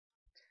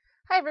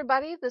Hi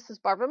everybody, this is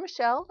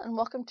BarbaraMichelle and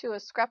welcome to a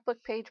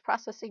scrapbook page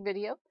processing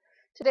video.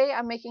 Today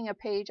I'm making a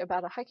page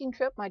about a hiking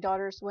trip my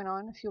daughters went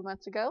on a few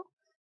months ago,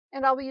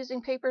 and I'll be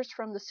using papers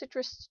from the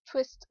Citrus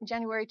Twist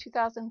January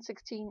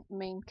 2016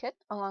 main kit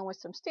along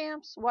with some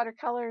stamps,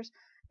 watercolors,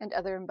 and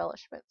other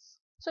embellishments.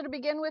 So to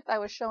begin with, I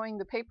was showing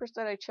the papers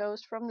that I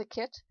chose from the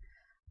kit.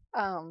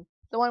 The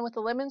one with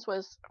the lemons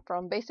was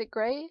from Basic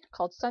Gray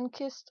called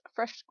Sun-Kissed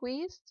Fresh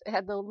Squeezed. It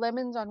had the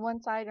lemons on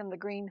one side and the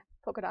green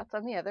polka dots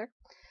on the other.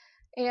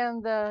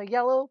 And the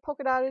yellow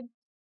polka dotted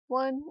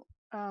one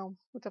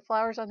with the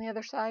flowers on the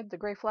other side, the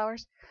gray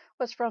flowers,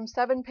 was from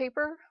 7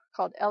 paper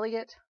called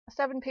Elliot,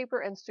 7 paper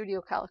and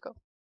Studio Calico.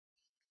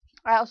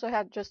 I also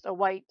had just a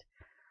white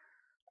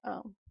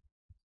 12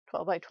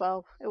 by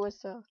 12. It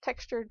was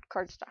textured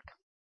cardstock.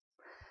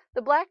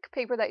 The black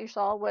paper that you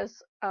saw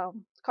was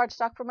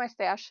cardstock from my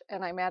stash,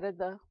 and I matted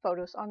the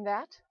photos on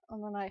that,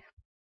 and then I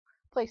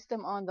placed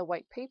them on the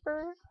white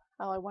paper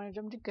how I wanted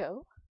them to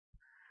go.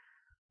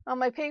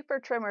 My paper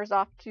trimmer is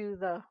off to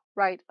the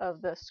right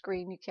of the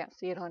screen. You can't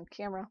see it on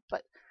camera,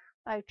 but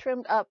I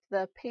trimmed up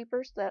the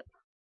papers that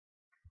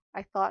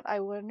I thought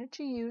I wanted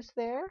to use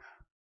there.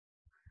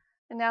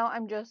 And now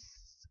I'm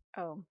just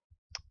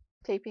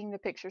taping the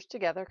pictures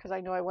together because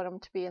I know I want them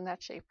to be in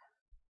that shape.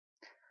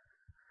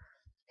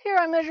 Here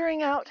I'm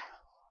measuring out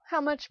how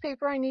much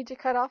paper I need to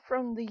cut off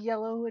from the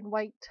yellow and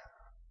white.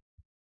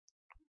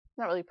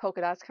 Not really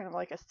polka dots, kind of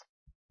like a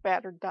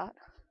spattered dot.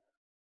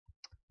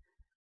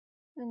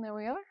 And there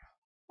we are.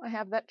 I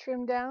have that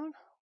trimmed down.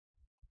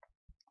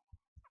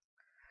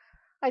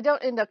 I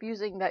don't end up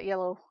using that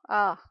yellow.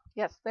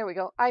 Yes, there we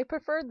go. I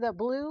prefer the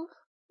blue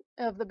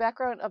of the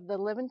background of the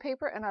lemon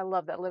paper, and I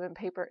love that lemon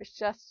paper. It's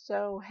just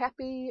so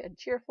happy and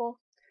cheerful.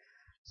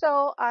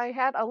 So I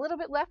had a little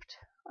bit left,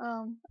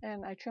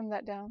 and I trimmed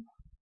that down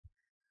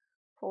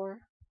for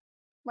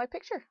my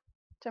picture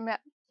to mat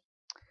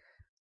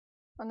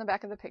on the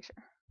back of the picture.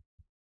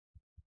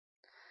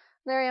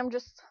 There I am,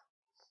 just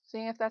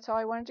seeing if that's how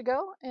I wanted to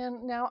go,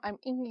 and now I'm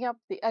inking up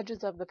the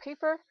edges of the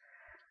paper,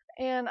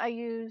 and I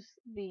use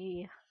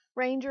the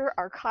Ranger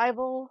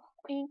Archival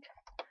ink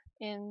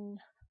in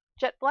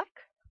jet black.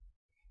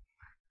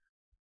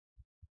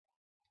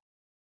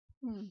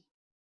 And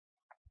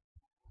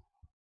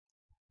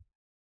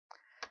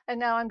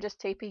now I'm just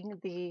taping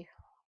the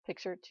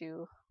picture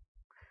to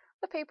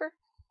the paper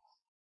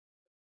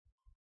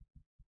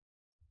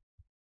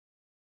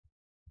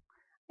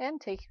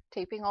and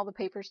taping all the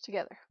papers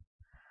together.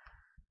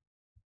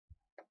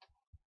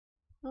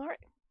 All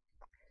right.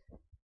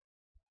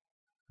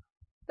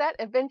 That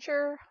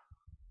Adventure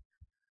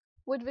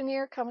wood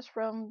veneer comes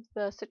from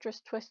the Citrus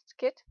Twist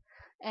kit,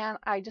 and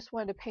I just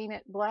wanted to paint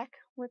it black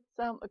with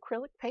some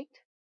acrylic paint.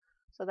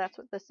 So that's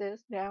what this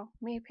is now.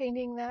 Me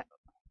painting that.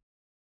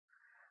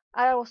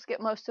 I will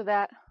skip most of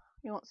that.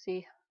 You won't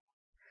see.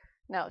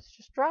 Now it's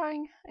just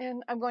drying,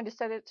 and I'm going to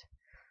set it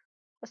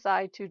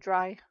aside to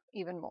dry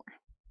even more.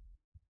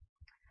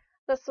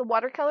 That's the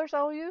watercolors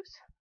I'll use.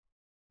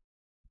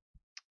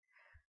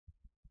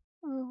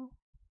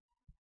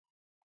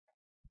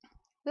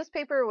 This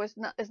paper is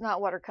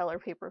not watercolor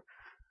paper,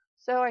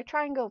 so I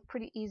try and go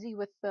pretty easy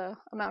with the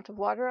amount of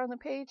water on the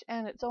page,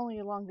 and it's only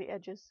along the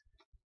edges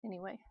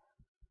anyway.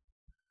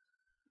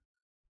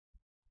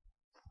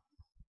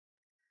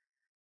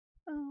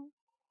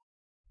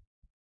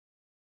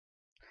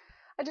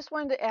 I just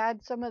wanted to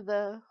add some of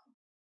the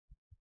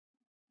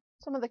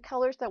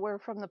colors that were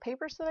from the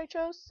papers that I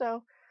chose, so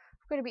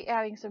I'm going to be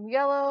adding some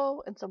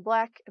yellow and some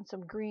black and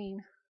some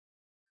green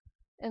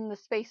in the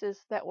spaces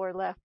that were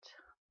left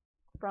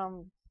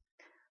from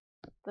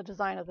the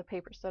design of the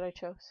papers that I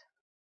chose.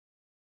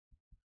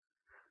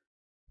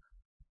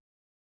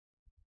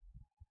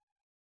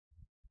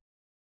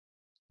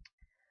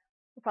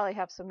 We'll probably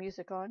have some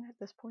music on at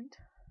this point.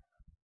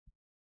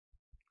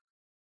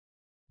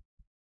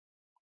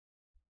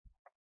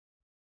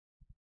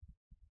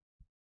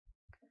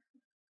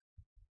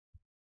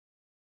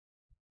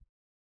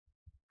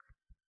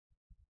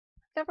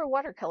 Never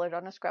watercolored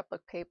on a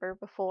scrapbook paper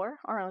before,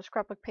 or on a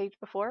scrapbook page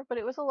before, but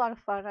it was a lot of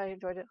fun. I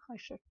enjoyed it.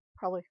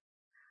 I'll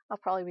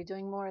probably be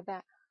doing more of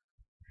that.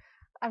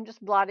 I'm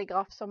just blotting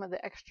off some of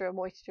the extra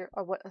moisture,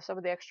 or some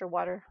of the extra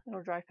water.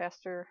 It'll dry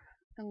faster,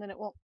 and then it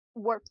won't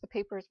warp the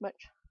paper as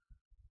much.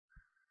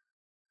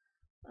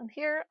 And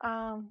here,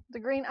 the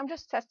green, I'm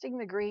just testing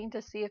the green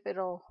to see if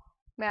it'll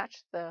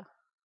match the,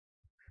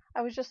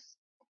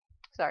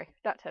 sorry,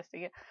 not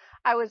testing it.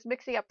 I was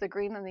mixing up the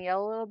green and the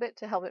yellow a little bit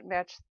to help it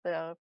match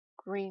the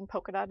green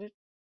polka dotted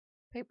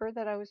paper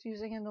that I was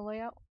using in the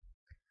layout.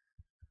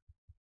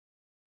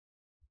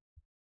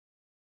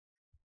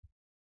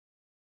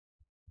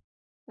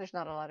 There's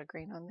not a lot of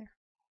green on there.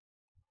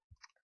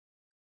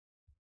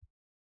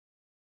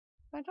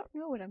 I don't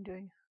know what I'm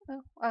doing.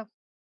 Oh,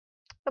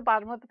 the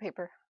bottom of the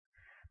paper.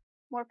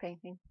 More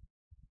painting.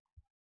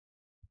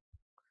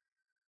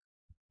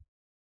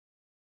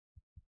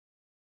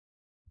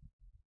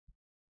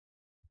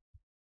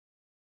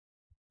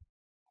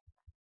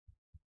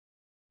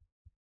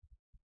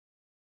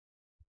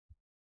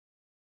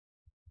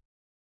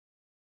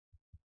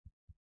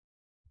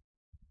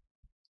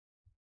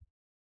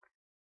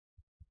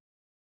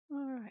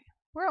 Alright,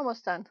 we're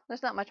almost done.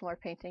 There's not much more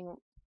painting.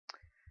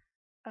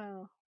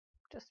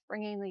 Just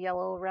bringing the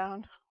yellow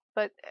around,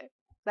 but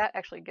that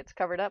actually gets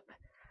covered up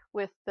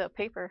with the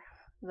paper,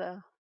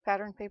 the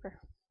pattern paper.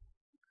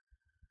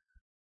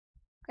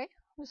 Okay,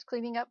 I'm just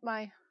cleaning up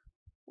my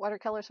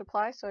watercolor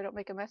supply so I don't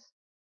make a mess,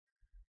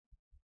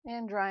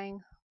 and drying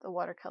the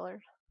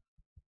watercolor.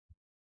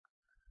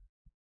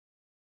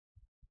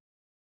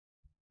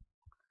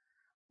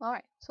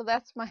 Alright, so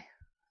that's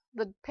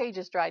the page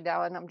is dried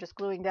now, and I'm just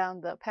gluing down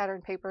the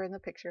pattern paper in the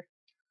picture.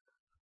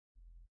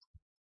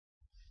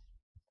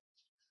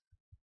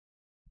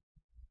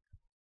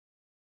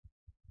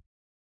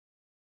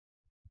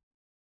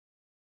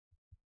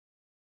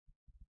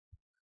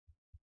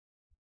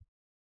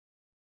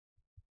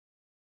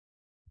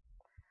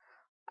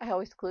 I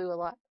always glue a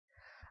lot,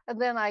 and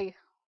then I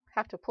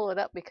have to pull it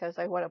up because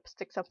I want to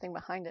stick something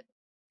behind it.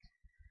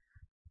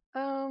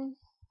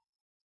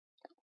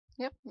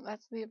 Yep,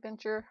 that's the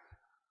Adventure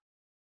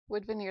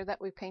wood veneer that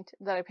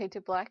I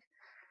painted black.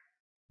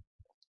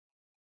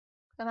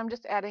 And I'm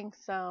just adding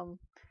some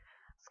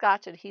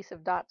Scotch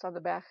adhesive dots on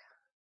the back.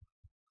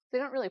 They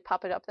don't really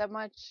pop it up that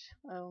much.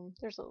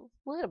 There's a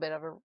little bit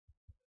of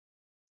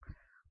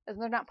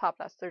and they're not pop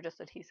dots, they're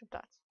just adhesive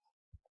dots.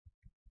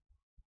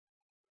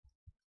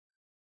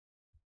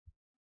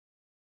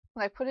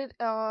 And I put it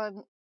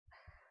on,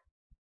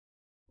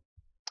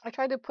 I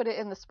tried to put it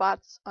in the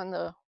spots on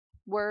the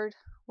word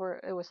where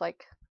it was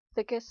like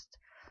thickest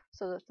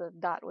so that the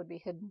dot would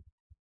be hidden.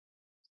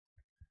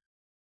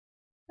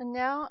 And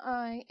now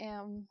I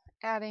am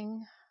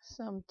adding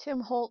some Tim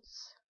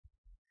Holtz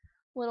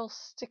little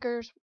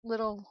stickers,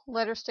 little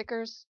letter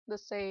stickers that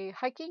say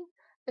hiking.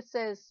 It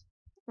says,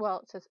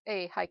 well, it says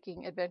a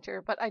hiking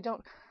adventure, but I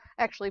don't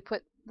actually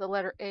put the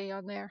letter A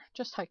on there,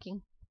 just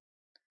hiking.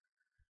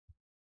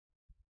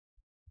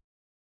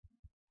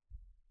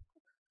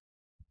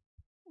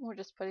 We're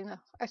just putting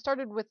I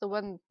started with the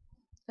one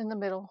in the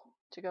middle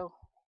to go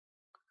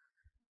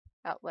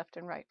out left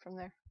and right from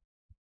there.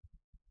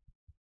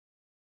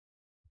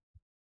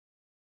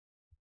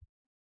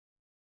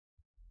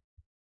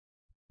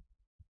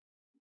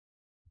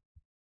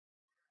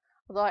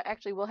 Although I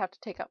actually will have to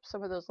take up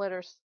some of those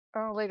letters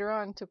later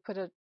on to put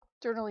a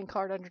journaling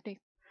card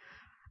underneath.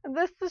 And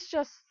this is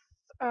just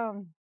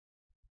some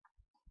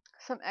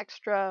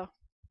extra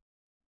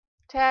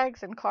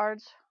tags and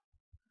cards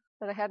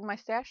that I had in my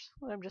stash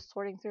that I'm just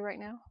sorting through right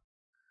now.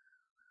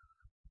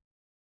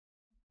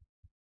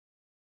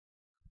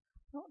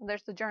 Oh,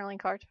 there's the journaling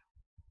card.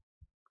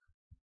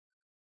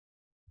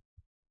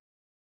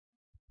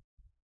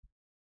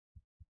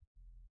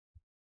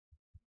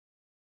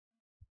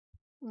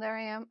 And there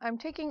I am. I'm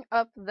taking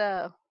up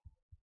the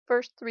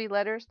first 3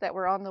 letters that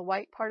were on the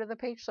white part of the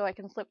page so I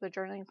can slip the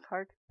journaling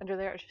card under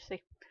there, as you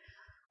see.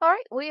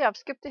 Alright, we have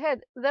skipped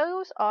ahead.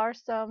 Those are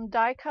some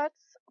die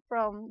cuts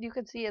from, you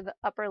can see in the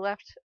upper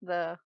left,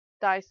 the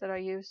dies that I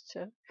used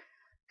to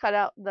cut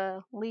out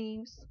the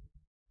leaves.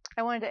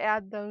 I wanted to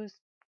add those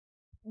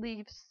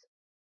leaves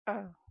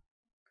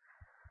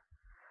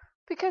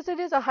because it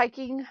is a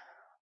hiking,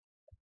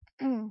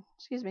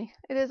 excuse me,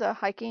 it is a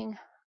hiking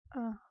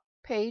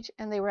page,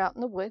 and they were out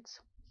in the woods,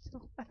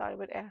 so I thought it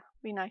would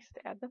be nice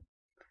to add them.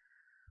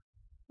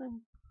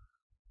 And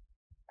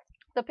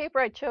the paper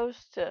I chose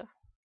to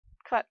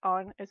cut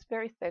on is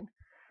very thin.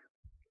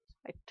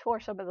 I tore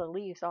some of the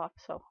leaves off,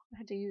 so I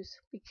had to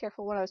be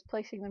careful when I was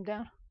placing them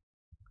down.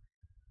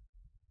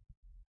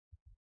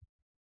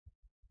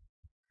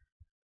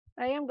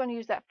 I am going to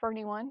use that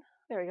ferny one.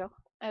 There we go.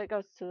 And it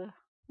goes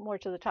more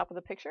to the top of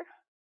the picture.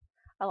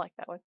 I like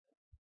that one.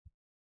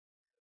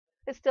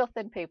 It's still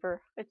thin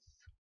paper. It's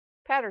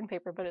pattern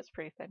paper, but it's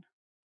pretty thin.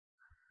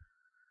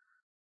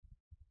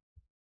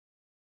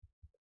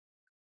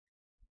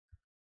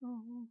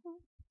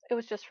 It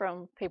was just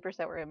from papers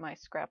that were in my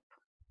scrap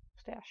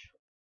stash.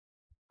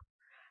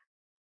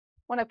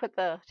 When I put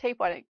the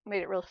tape on it,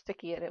 made it real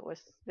sticky, and it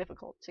was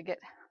difficult to get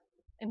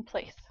in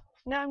place.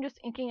 Now I'm just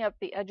inking up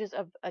the edges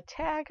of a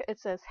tag. It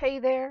says, "Hey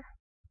there,"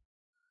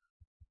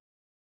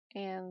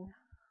 and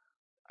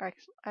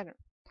actually, I don't,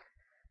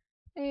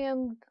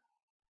 and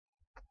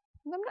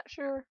I'm not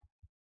sure.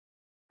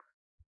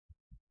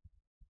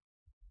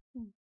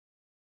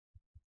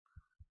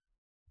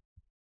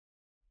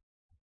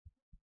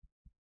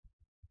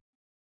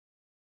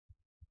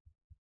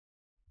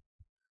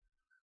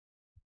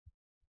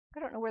 I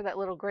don't know where that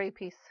little gray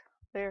piece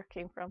there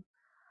came from.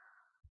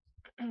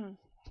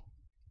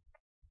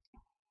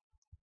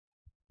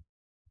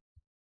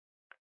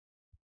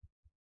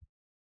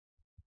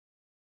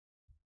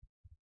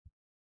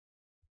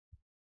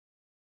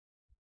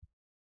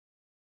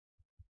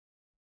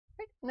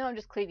 Now I'm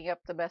just cleaning up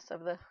the mess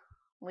of the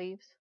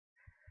leaves.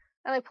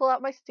 And I pull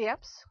out my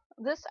stamps.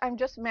 This, I'm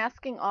just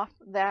masking off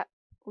that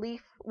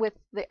leaf with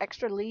the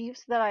extra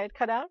leaves that I had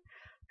cut out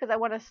because I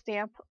want to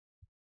stamp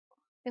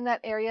in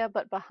that area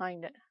but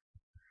behind it.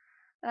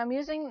 And I'm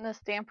using the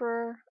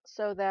stamper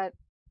so that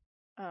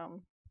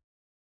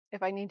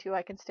if I need to,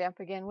 I can stamp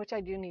again, which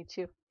I do need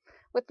to.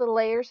 With the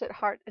layers,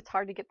 it's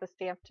hard to get the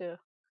stamp to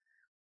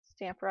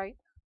stamp right.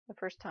 the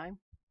first time.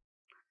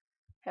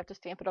 Have to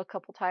stamp it a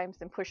couple times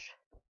and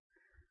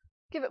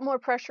give it more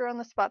pressure on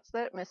the spots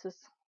that it misses.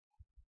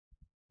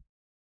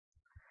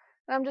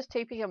 And I'm just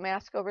taping a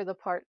mask over the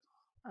part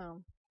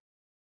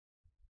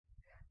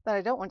that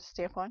I don't want to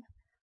stamp on.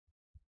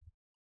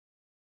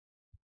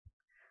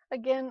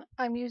 Again,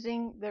 I'm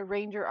using the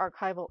Ranger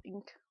Archival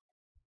ink.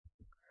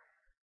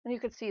 And you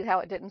can see how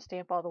it didn't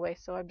stamp all the way,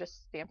 so I'm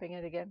just stamping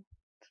it again.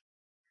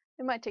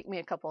 It might take me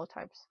a couple of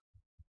times.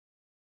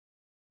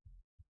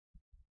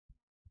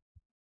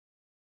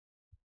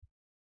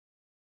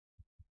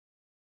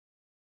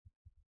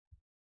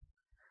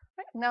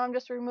 Right, now I'm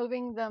just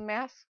removing the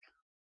mask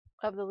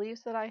of the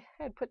leaves that I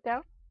had put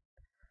down.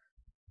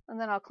 And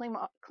then I'll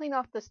clean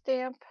off the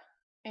stamp,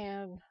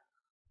 and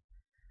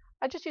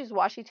I just use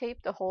washi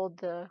tape to hold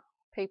the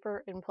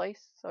paper in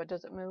place so it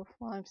doesn't move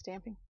while I'm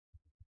stamping.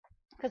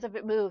 Because if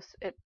it moves,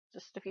 it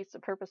just defeats the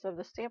purpose of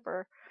the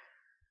stamper.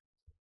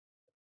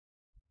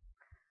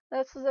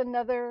 This is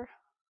another,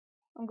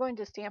 I'm going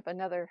to stamp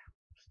another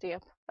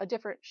stamp, a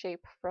different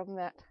shape from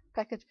that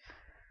package.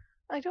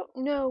 I don't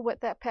know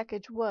what that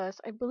package was.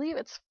 I believe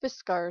it's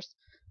Fiskars,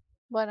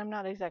 but I'm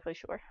not exactly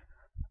sure.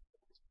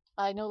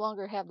 I no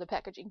longer have the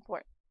packaging for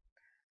it.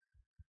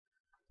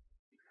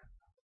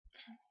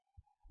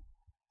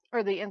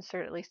 Or the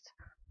insert, at least.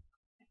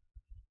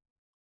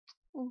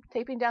 I'm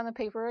taping down the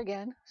paper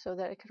again so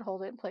that it can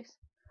hold it in place.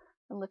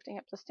 And lifting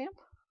up the stamp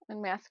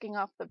and masking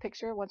off the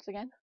picture once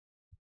again.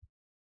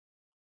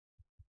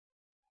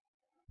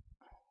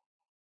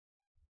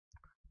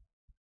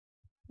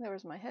 There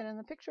was my head in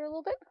the picture a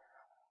little bit.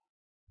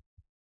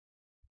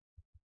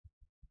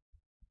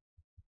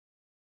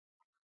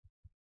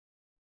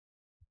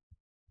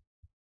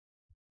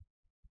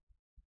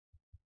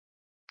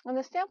 And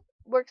the stamp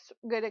works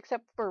good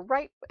except for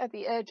right at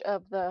the edge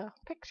of the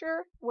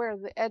picture, where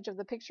the edge of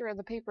the picture and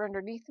the paper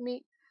underneath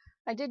meet.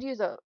 I did use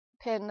a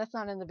pen, that's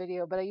not in the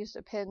video, but I used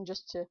a pen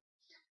just to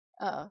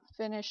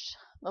finish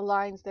the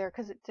lines there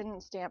because it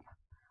didn't stamp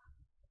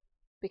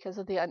because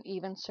of the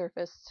uneven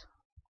surface.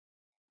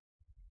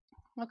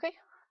 Okay,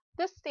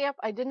 this stamp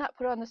I did not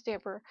put on the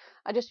stamper.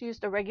 I just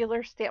used a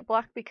regular stamp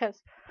block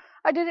because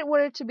I didn't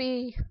want it to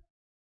be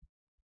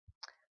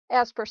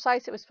as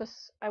precise.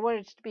 I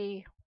wanted it to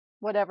be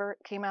whatever it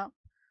came out.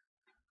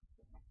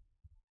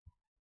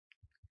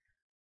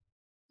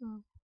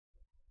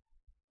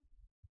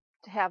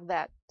 To have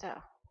that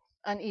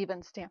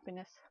uneven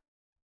stampiness.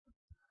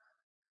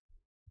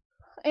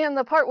 And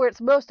the part where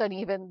it's most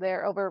uneven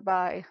there over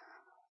by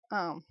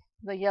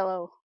the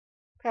yellow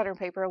pattern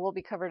paper will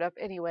be covered up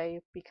anyway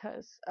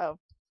because of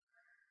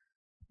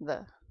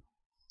the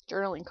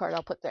journaling card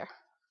I'll put there.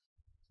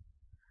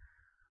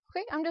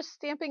 Okay, I'm just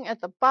stamping at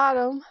the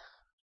bottom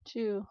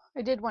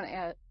I did want to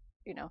add,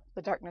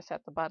 the darkness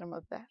at the bottom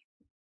of that.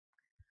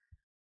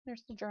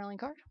 There's the journaling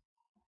card.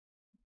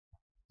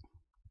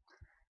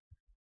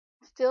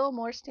 Still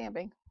more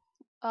stamping.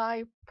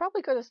 I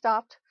probably could have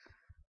stopped,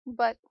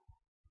 but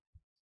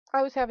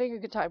I was having a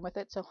good time with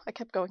it, so I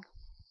kept going.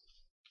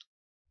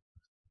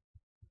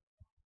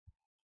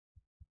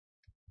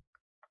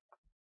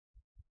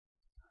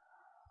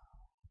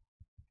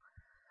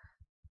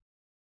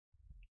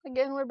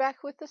 Again, we're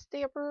back with the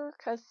stamper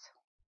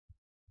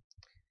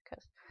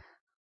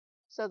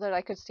so that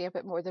I could stamp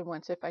it more than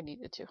once if I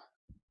needed to.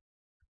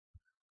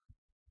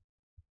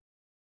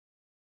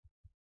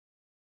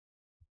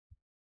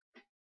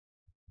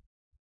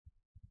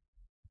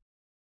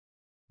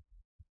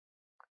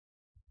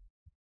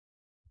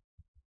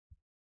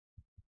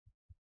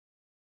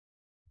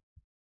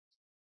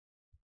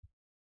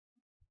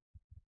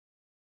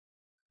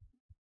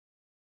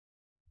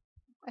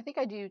 I think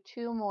I do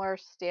 2 more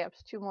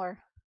stamps, 2 more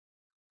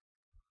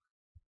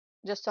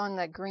just on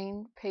the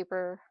green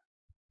paper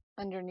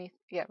underneath,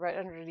 yeah, right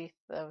underneath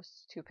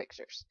those 2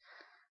 pictures,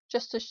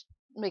 just to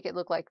make it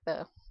look like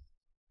the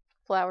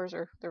flowers,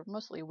 or they're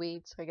mostly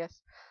weeds, I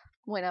guess,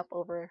 went up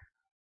over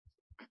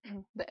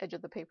the edge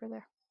of the paper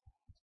there.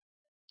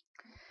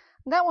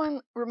 That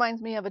one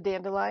reminds me of a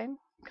dandelion,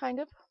 kind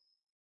of.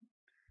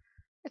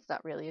 It's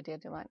not really a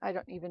dandelion. I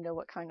don't even know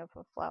what kind of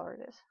a flower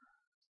it is.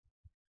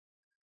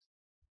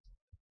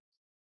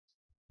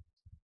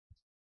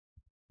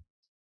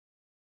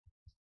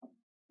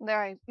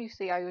 There, you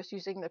see I was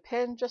using the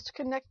pen just to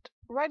connect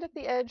right at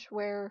the edge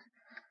where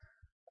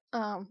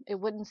it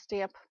wouldn't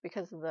stamp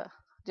because of the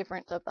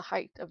difference of the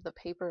height of the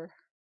paper.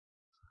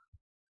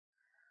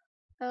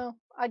 Oh,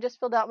 I just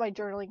filled out my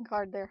journaling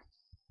card there.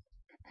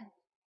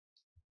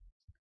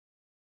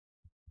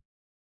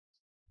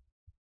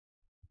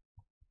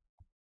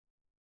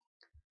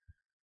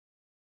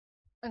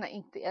 And I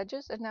inked the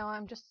edges, and now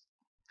I'm just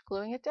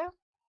gluing it down.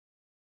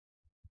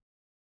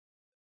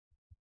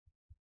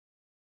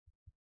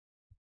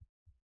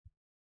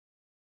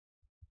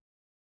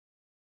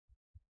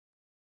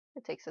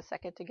 It takes a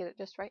second to get it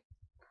just right.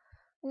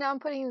 Now I'm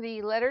putting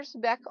the letters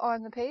back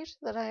on the page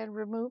that I had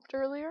removed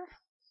earlier.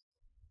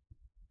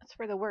 That's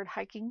for the word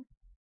hiking.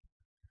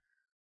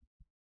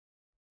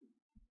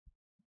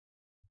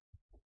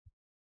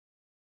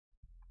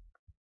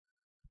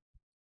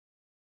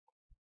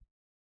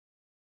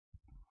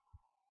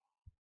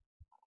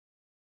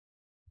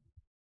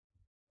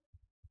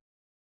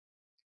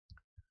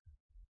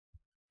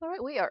 All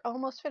right, we are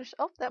almost finished.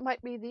 Oh, that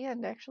might be the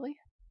end actually.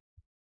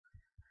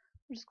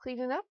 I'm just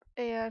cleaning up,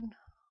 and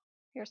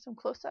here's some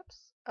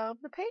close-ups of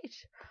the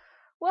page.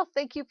 Well,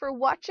 thank you for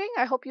watching.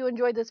 I hope you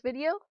enjoyed this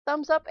video.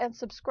 Thumbs up and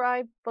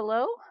subscribe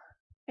below,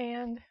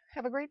 and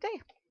have a great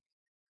day.